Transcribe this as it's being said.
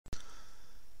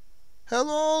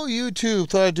Hello YouTube,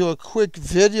 thought I'd do a quick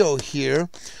video here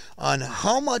on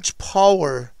how much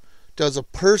power does a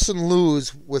person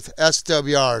lose with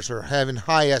SWRs or having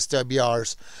high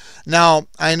SWRs. Now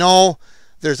I know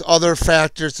there's other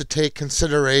factors to take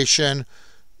consideration.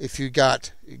 If you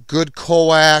got good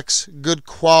coax, good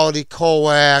quality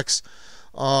coax,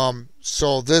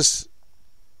 so this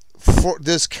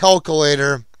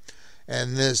calculator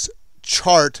and this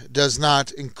chart does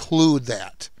not include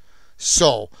that.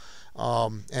 So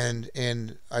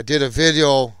and I did a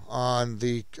video on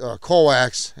the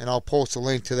coax, and I'll post a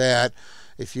link to that.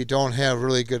 If you don't have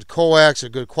really good coax or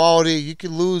good quality, you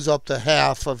can lose up to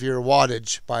half of your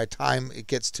wattage by the time it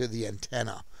gets to the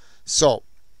antenna. So,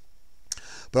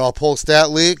 but I'll post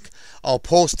that link. I'll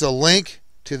post a link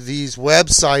to these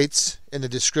websites in the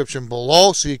description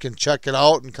below so you can check it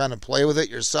out and kind of play with it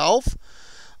yourself.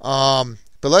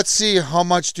 But let's see how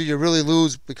much do you really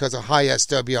lose because of high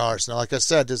SWRs. Now, like I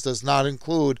said, this does not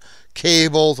include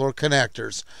cables or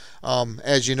connectors.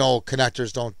 As you know,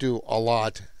 connectors don't do a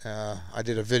lot. I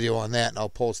did a video on that, and I'll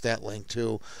post that link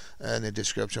too in the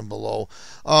description below.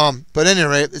 But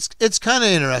anyway, it's kind of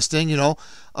interesting, you know.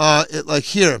 Like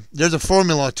here, there's a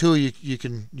formula too you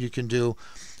can do.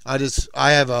 I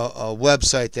have a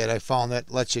website that I found that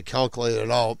lets you calculate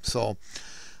it out. So.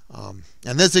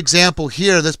 And this example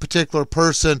here, this particular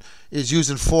person is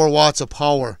using 4 watts of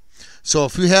power. So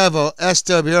if you have a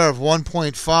SWR of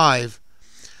 1.5,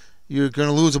 you're going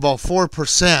to lose about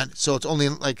 4%. So it's only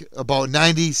like about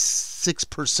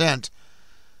 96%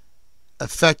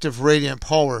 effective radiant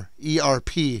power,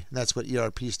 ERP. And that's what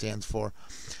ERP stands for.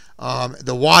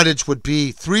 The wattage would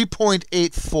be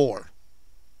 3.84.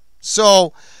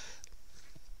 So,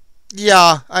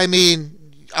 yeah, I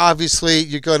mean, obviously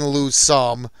you're going to lose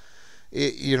some.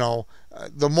 You know,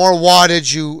 the more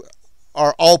wattage you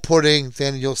are outputting,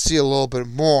 then you'll see a little bit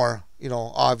more, you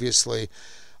know, obviously.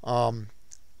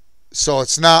 So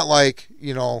it's not like,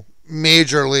 you know,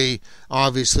 majorly,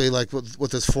 obviously, like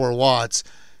with this 4 watts.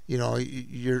 You know,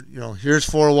 here's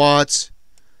 4 watts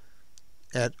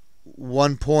at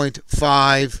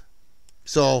 1.5.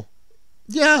 So,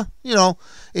 yeah, you know,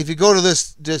 if you go to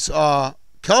this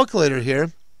calculator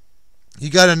here, you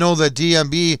got to know the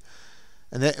DMB,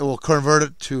 and then it will convert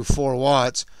it to 4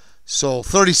 watts. So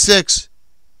 36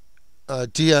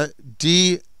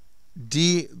 dBm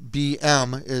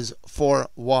is 4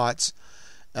 watts.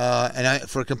 And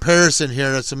for comparison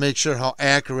here, just to make sure how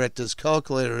accurate this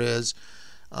calculator is,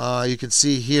 you can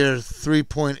see here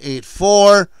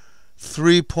 3.84,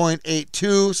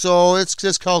 3.82. So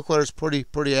this calculator is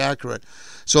pretty accurate.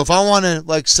 So if I want to,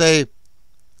 like, say,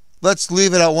 let's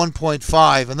leave it at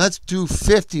 1.5 and let's do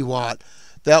 50 watt.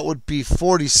 That would be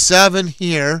 47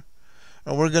 here,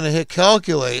 and we're going to hit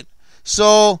calculate.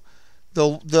 So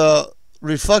the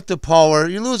reflective power,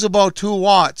 you lose about 2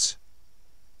 watts.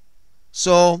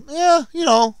 So yeah, you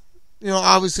know,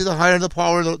 obviously the higher the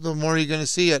power, the more you're going to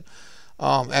see it.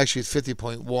 Actually, it's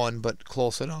 50.1, but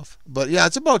close enough. But yeah,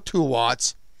 it's about 2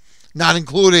 watts, not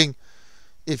including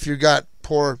if you got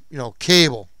poor, you know,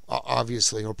 cable,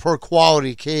 obviously, or poor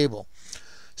quality cable.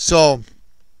 So.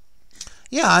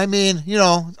 Yeah, I mean, you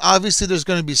know, obviously there's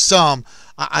going to be some.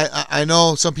 I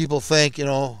know some people think, you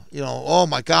know, oh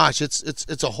my gosh,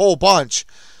 it's a whole bunch.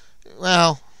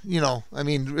 Well, you know, I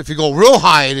mean, if you go real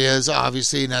high, it is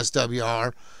obviously an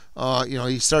SWR. You know,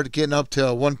 you start getting up to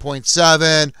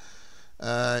 1.7,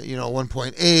 you know,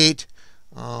 1.8,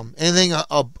 anything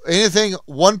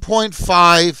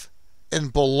 1.5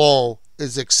 and below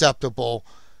is acceptable.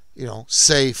 You know,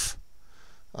 safe.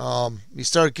 You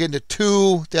start getting to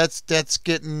 2, that's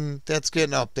getting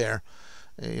up there,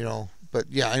 you know. But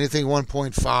yeah, anything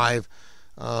 1.5.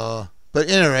 But at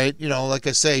any rate, you know, like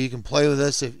I say, you can play with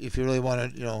this if you really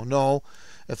want to, you know.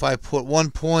 If I put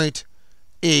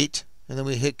 1.8 and then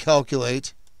we hit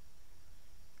calculate,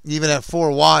 even at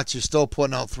 4 watts, you're still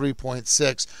putting out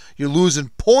 3.6. You're losing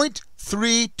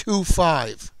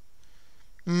 0.325.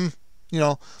 You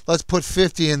know, let's put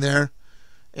 50 in there,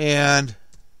 and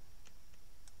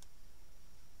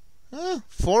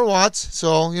 4 watts.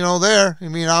 So, you know, there. I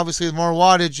mean, obviously, the more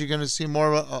wattage, you're going to see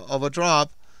more of a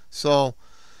drop. So,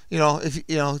 you know, if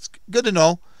you know, it's good to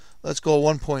know. Let's go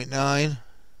 1.9.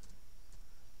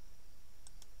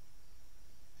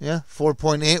 Yeah,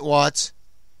 4.8 watts.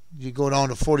 You go down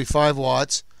to 45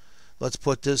 watts. Let's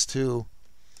put this to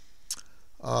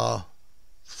 4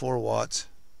 watts.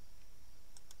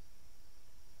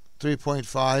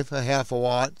 3.5, a half a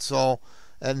watt. So.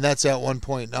 And that's at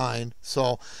 1.9.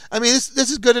 So, I mean, this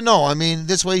is good to know. I mean,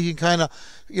 this way you can kind of,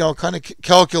 you know,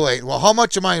 calculate. Well, how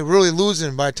much am I really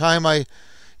losing by the time I,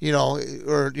 you know,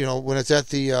 or, you know, when it's at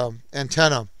the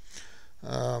antenna?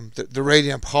 the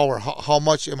radiant power. How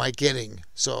much am I getting?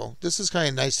 So this is kind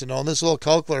of nice to know. And this little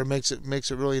calculator makes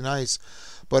it really nice.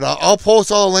 But I'll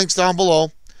post all the links down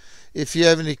below. If you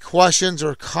have any questions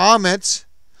or comments,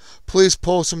 please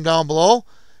post them down below.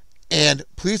 And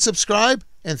please subscribe.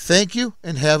 And thank you.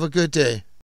 And have a good day.